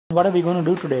What are we going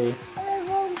to do today? We're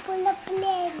going to pull a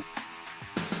plane.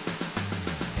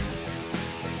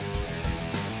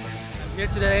 I'm here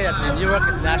today at the Newark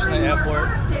International Airport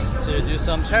to do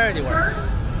some charity work.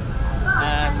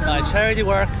 And by charity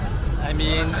work, I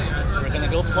mean we're going to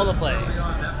go pull a plane.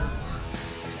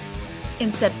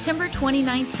 In September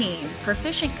 2019,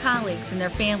 Perficient colleagues and their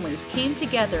families came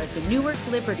together at the Newark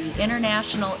Liberty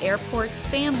International Airport's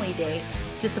Family Day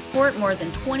to support more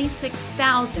than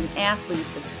 26,000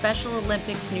 athletes of Special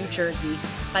Olympics New Jersey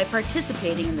by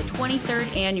participating in the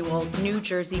 23rd annual New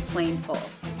Jersey Plane Pull.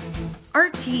 Our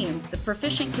team, the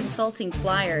Perficient Consulting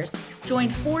Flyers,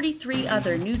 joined 43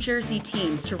 other New Jersey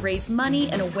teams to raise money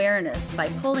and awareness by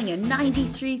pulling a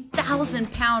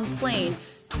 93,000-pound plane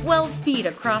 12 feet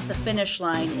across a finish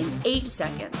line in 8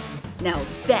 seconds. Now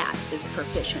that is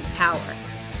Perficient power.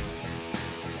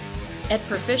 At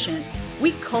Perficient,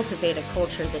 we cultivate a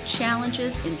culture that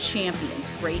challenges and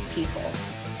champions great people.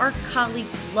 Our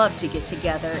colleagues love to get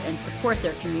together and support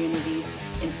their communities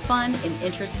in fun and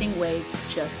interesting ways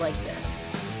just like this.